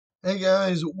Hey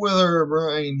guys, Wither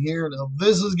Brian here. Now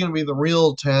this is going to be the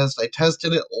real test. I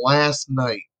tested it last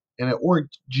night and it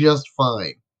worked just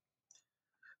fine.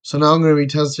 So now I'm going to be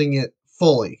testing it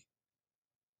fully.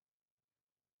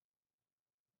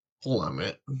 Hold on a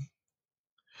minute.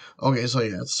 Okay, so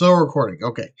yeah, it's still recording.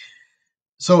 Okay.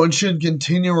 So it should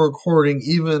continue recording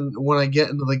even when I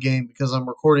get into the game because I'm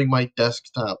recording my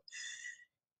desktop.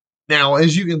 Now,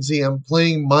 as you can see, I'm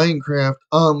playing Minecraft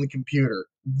on the computer.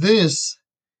 This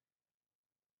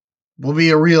will be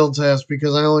a real test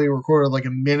because I only recorded like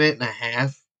a minute and a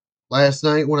half last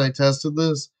night when I tested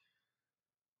this.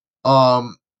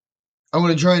 Um, I'm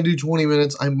gonna try and do 20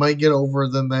 minutes. I might get over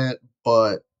than that,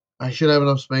 but I should have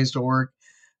enough space to work.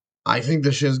 I think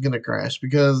this shit is gonna crash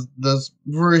because this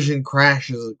version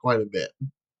crashes quite a bit.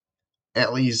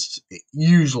 At least it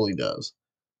usually does.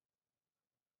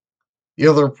 The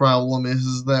other problem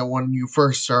is that when you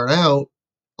first start out,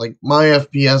 like my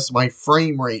FPS, my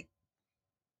frame rate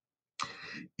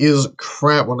is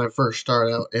crap when I first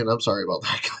start out, and I'm sorry about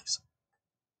that,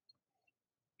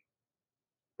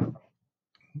 guys.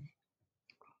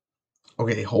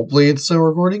 Okay, hopefully it's still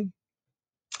recording.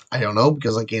 I don't know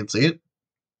because I can't see it.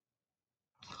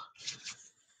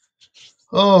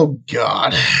 Oh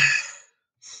god.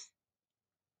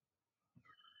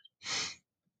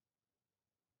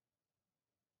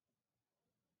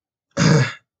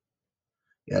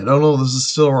 Yeah, I don't know if this is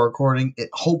still recording.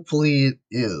 Hopefully it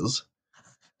is.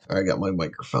 I got my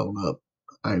microphone up.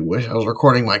 I wish I was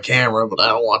recording my camera, but I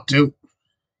don't want to.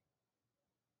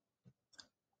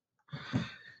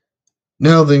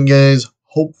 Now then, guys,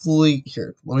 hopefully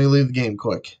here. Let me leave the game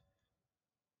quick.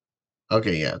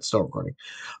 Okay, yeah, it's still recording.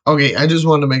 Okay, I just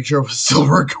wanted to make sure it was still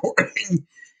recording.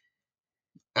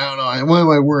 I don't know. Why am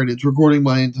I worried? It's recording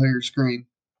my entire screen,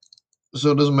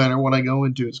 so it doesn't matter what I go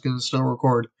into. It's gonna still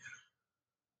record.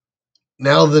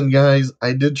 Now then, guys,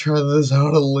 I did try this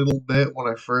out a little bit when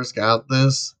I first got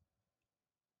this.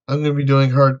 I'm gonna be doing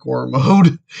hardcore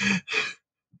mode.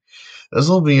 This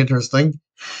will be interesting.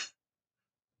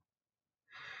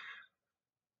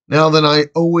 Now then, I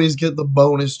always get the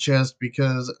bonus chest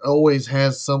because it always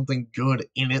has something good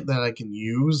in it that I can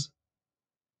use.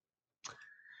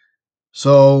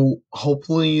 So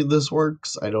hopefully this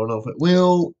works. I don't know if it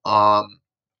will.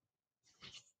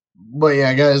 But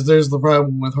yeah, guys, there's the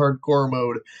problem with hardcore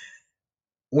mode.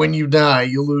 When you die,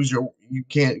 you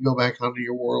can't go back onto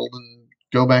your world and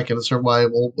go back into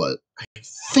survival. But I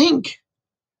think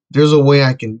there's a way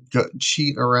I can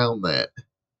cheat around that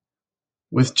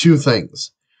with two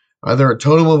things: either a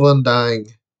totem of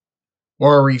undying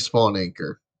or a respawn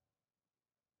anchor.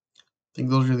 I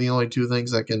think those are the only two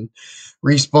things that can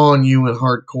respawn you in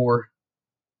hardcore.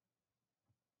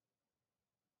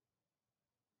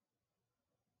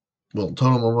 Well,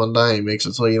 Totem of Undying makes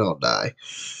it so you don't die.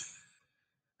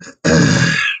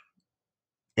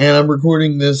 And I'm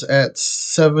recording this at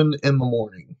 7 in the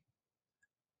morning.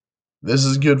 This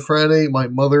is Good Friday. My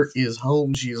mother is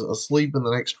home. She's asleep in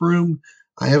the next room.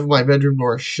 I have my bedroom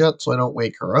door shut so I don't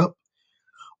wake her up.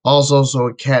 Also, so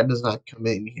a cat does not come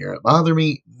in here and bother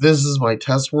me. This is my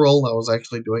test world. I was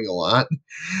actually doing a lot.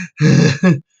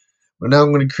 But now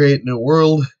I'm going to create a new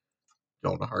world.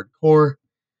 Going to hardcore.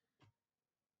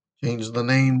 Change the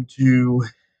name to...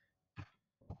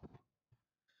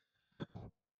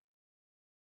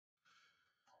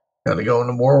 Gotta go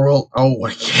into more world. Oh, I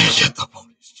can't get the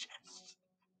bonus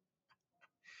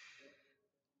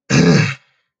chest.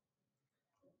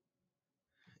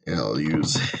 And I'll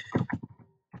use...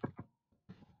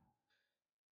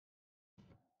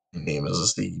 Name as a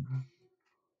Steve.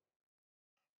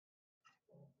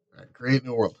 Right, create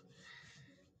new world.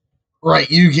 Right,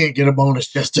 you can't get a bonus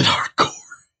chest in hardcore.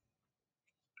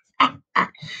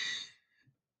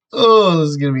 Oh,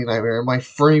 this is gonna be a nightmare. My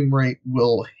frame rate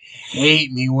will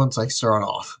hate me once I start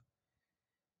off.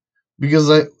 Because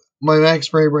my max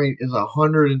frame rate is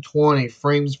 120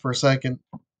 frames per second.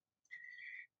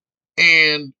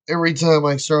 And every time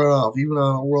I start off, even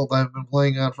on a world I've been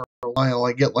playing on for a while,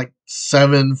 I get like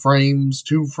 7 frames,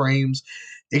 2 frames.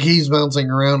 It keeps bouncing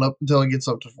around up until it gets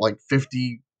up to like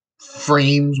 50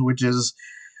 frames, which is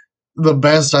the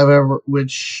best I've ever,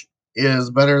 which is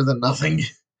better than nothing.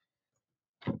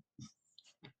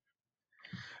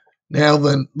 Now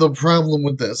then, the problem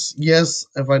with this, yes,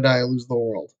 if I die, I lose the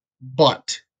world.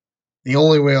 But the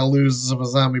only way I'll lose is if a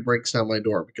zombie breaks down my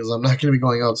door, because I'm not going to be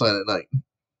going outside at night.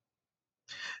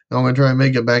 Now I'm going to try and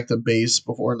make it back to base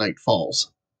before night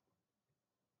falls.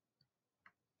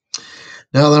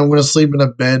 Now that I'm going to sleep in a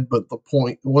bed, but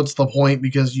what's the point?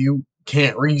 Because you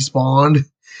can't respawn,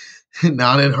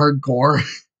 not in hardcore.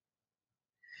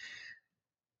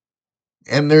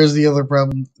 And there's the other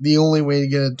problem. The only way to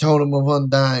get a totem of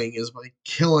undying is by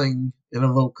killing an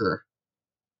evoker.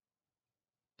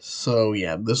 So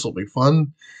yeah, this will be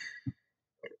fun.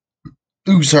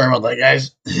 Ooh, sorry about that,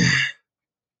 guys.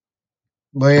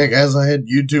 But yeah, guys, I had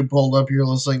YouTube pulled up here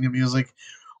listening to music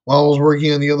while I was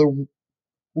working on the other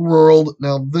world.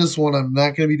 Now, this one, I'm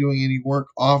not going to be doing any work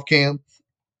off cam.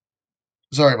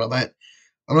 Sorry about that.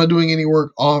 I'm not doing any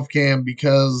work off cam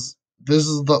because this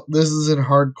is in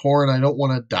hardcore and I don't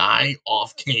want to die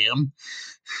off cam.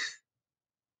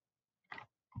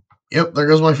 Yep, there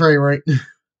goes my frame rate.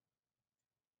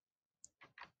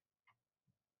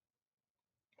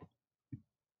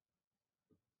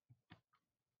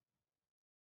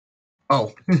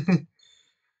 Oh,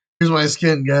 here's my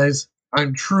skin, guys.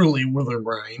 I'm truly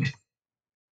Witherbrine.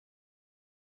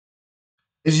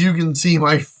 As you can see,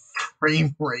 my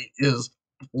frame rate is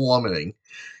plummeting.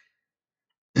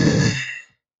 I'm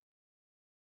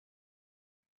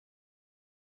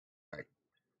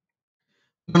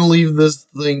gonna leave this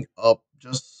thing up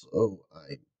just so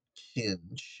I can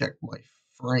check my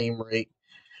frame rate.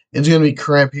 It's gonna be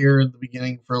crap here in the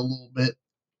beginning for a little bit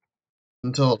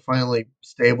until it finally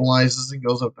stabilizes and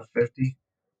goes up to 50.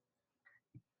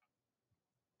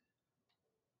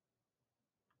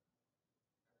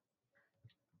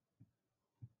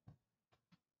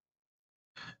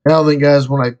 Now then, guys,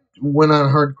 when I went on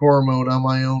hardcore mode on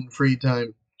my own free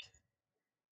time,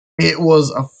 it was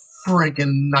a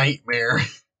freaking nightmare.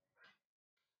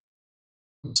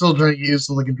 I'm still trying to get used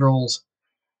to the controls.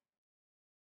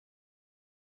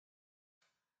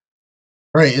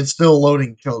 Right, it's still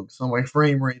loading chunks, so my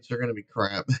frame rates are gonna be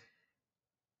crap.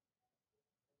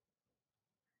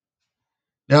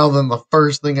 Now then, the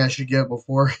first thing I should get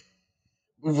before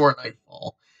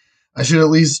nightfall, I should at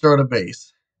least start a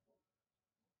base.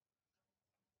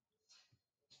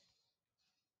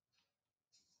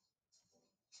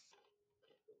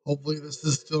 Hopefully, this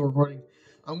is still recording.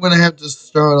 I'm gonna have to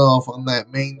start off on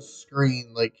that main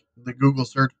screen, like the Google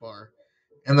search bar,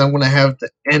 and I'm gonna have to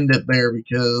end it there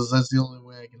because that's the only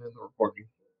way I can end the recording.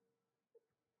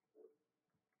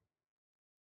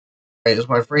 Right, is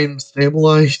my frame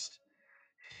stabilized?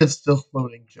 It's still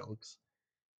loading chunks.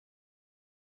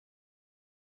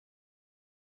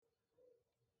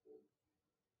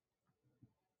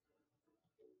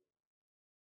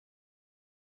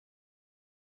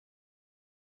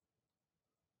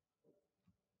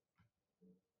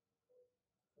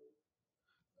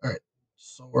 Alright,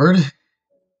 sword,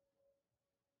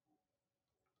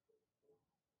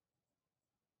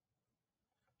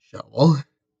 shovel,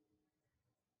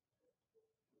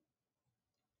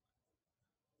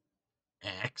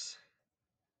 axe,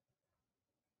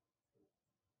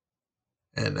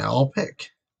 and now I'll pick.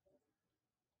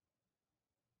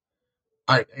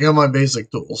 Alright, I got my basic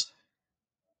tools.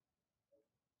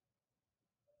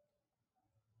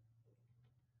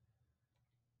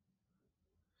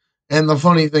 And the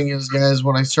funny thing is, guys,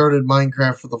 when I started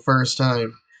Minecraft for the first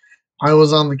time, I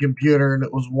was on the computer and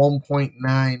it was 1.9,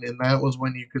 and that was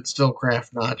when you could still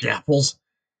craft notch apples.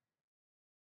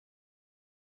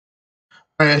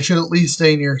 Alright, I should at least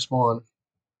stay near spawn.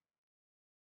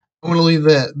 I'm gonna leave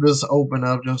this open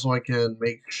up just so I can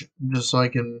make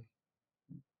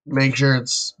sure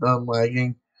it's done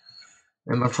lagging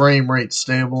and the frame rate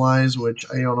stabilize, which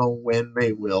I don't know when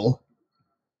they will.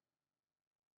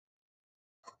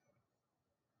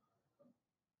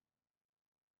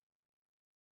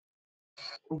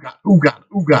 Oh god, oh god,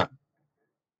 oh god.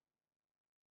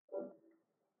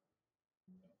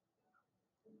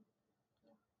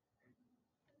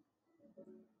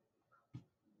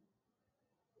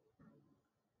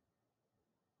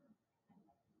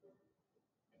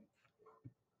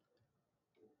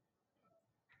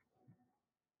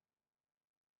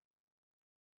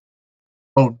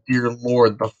 Oh dear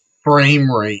lord, the frame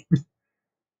rate.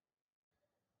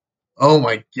 Oh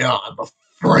my god, the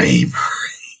frame rate.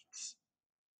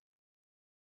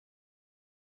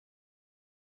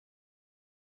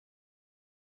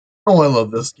 Oh, I love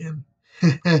this skin.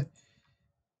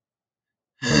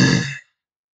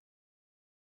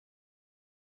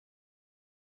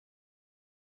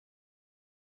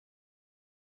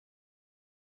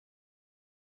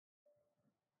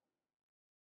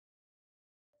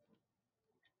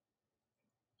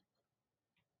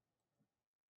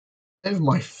 If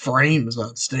my frame's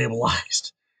not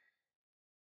stabilized.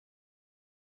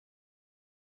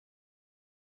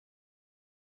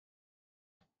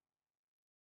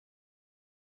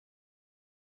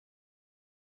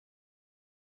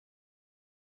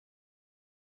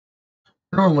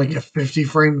 I normally get 50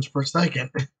 frames per second.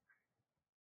 I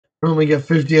normally get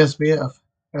 50 SPF,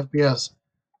 FPS.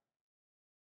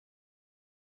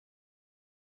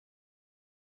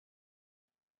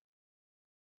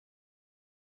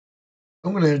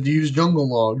 I'm gonna have to use jungle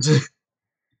logs.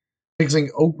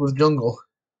 Mixing oak with jungle.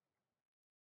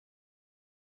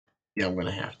 Yeah, I'm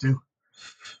gonna have to.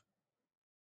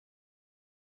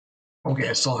 Okay,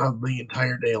 I still have the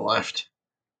entire day left.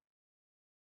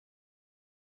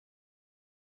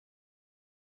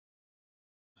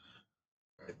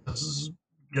 Right, this is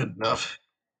good enough.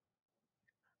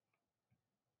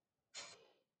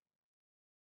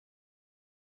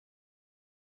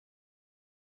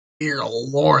 Dear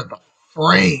Lord, the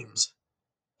frames.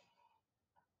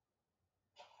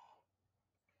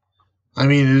 I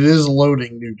mean, it is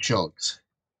loading new chunks.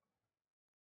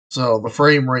 So the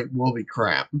frame rate will be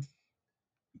crap.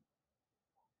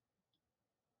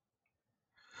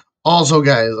 Also,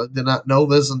 guys, I did not know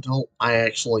this until I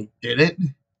actually did it.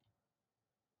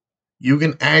 You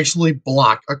can actually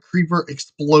block a creeper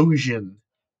explosion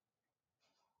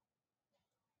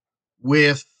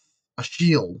with a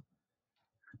shield.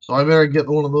 So I better get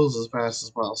one of those as fast as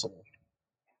possible.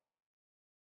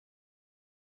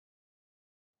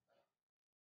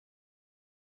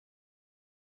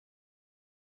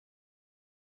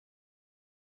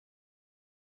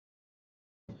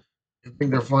 I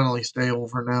think they're finally stable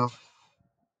for now.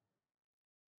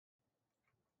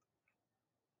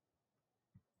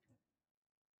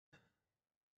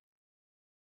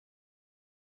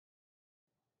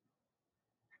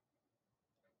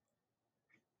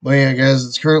 But yeah, guys,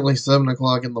 it's currently 7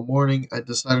 o'clock in the morning. I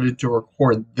decided to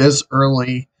record this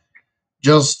early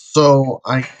just so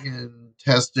I can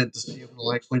test it to see if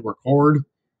it'll actually record.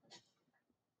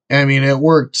 I mean, it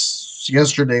worked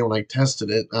yesterday when I tested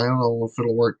it. I don't know if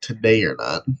it'll work today or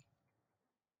not.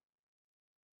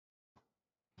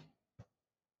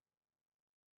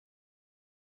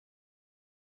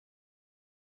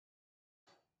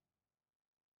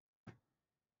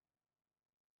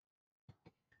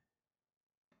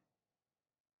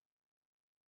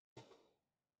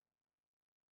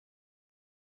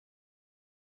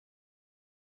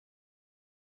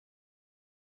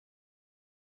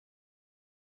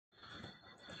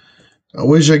 I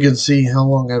wish I could see how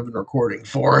long I've been recording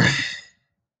for.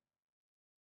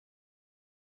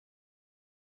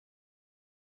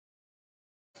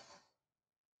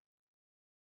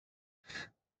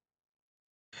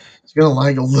 It's gonna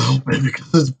lag a little bit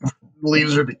because its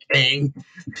leaves are decaying.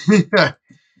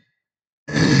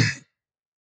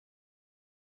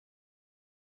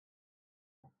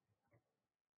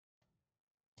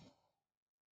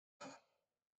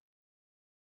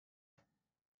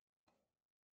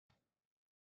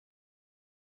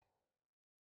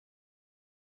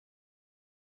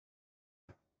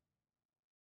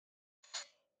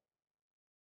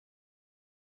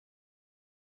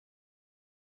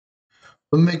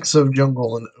 The mix of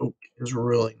jungle and oak is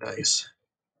really nice.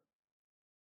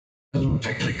 I wish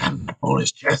I could have gotten the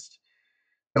bonus chest.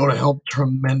 That would have helped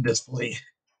tremendously.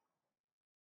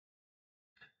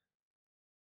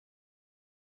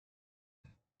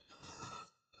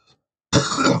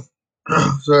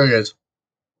 Sorry, guys.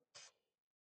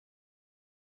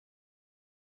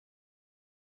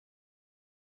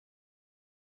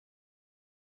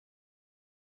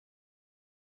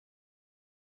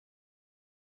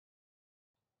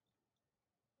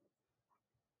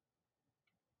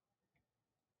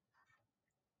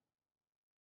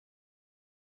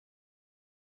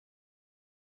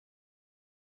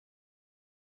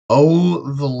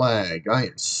 Oh, the lag. I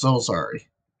am so sorry.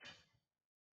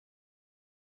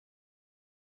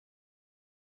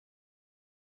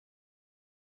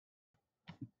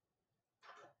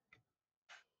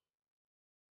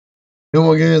 You know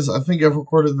what, guys? I think I've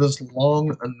recorded this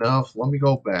long enough. Let me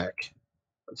go back.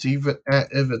 Let's see if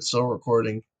it's still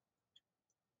recording.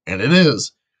 And it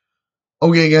is.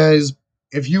 Okay, guys.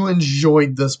 If you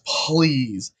enjoyed this,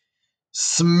 please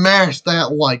smash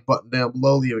that like button down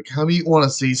below. Leave a comment you want to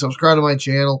see. Subscribe to my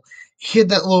channel. Hit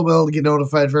that little bell to get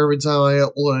notified for every time I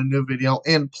upload a new video.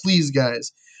 And please,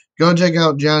 guys, go check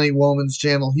out Johnny Woman's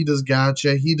channel. He does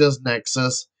Gotcha. He does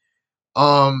Nexus.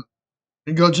 Um,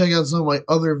 and go check out some of my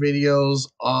other videos.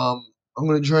 I'm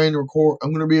gonna try and record.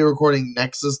 I'm gonna be recording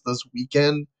Nexus this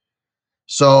weekend,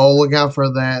 so look out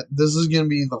for that. This is gonna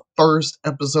be the first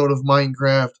episode of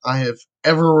Minecraft I have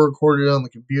ever recorded on the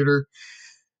computer.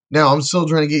 Now I'm still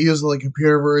trying to get used to the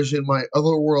computer version. My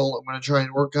other world, I'm gonna try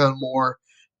and work on more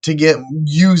to get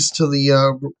used to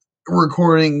the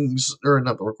recordings, or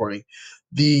not the recording,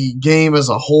 the game as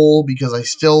a whole, because I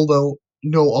still don't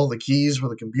know all the keys for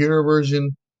the computer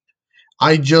version.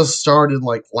 I just started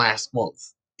like last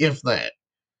month, if that.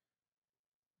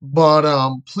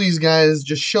 But please guys,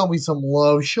 just show me some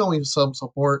love, show me some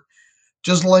support.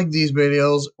 Just like these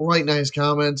videos, write nice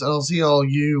comments, and I'll see all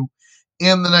you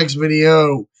in the next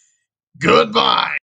video. Goodbye.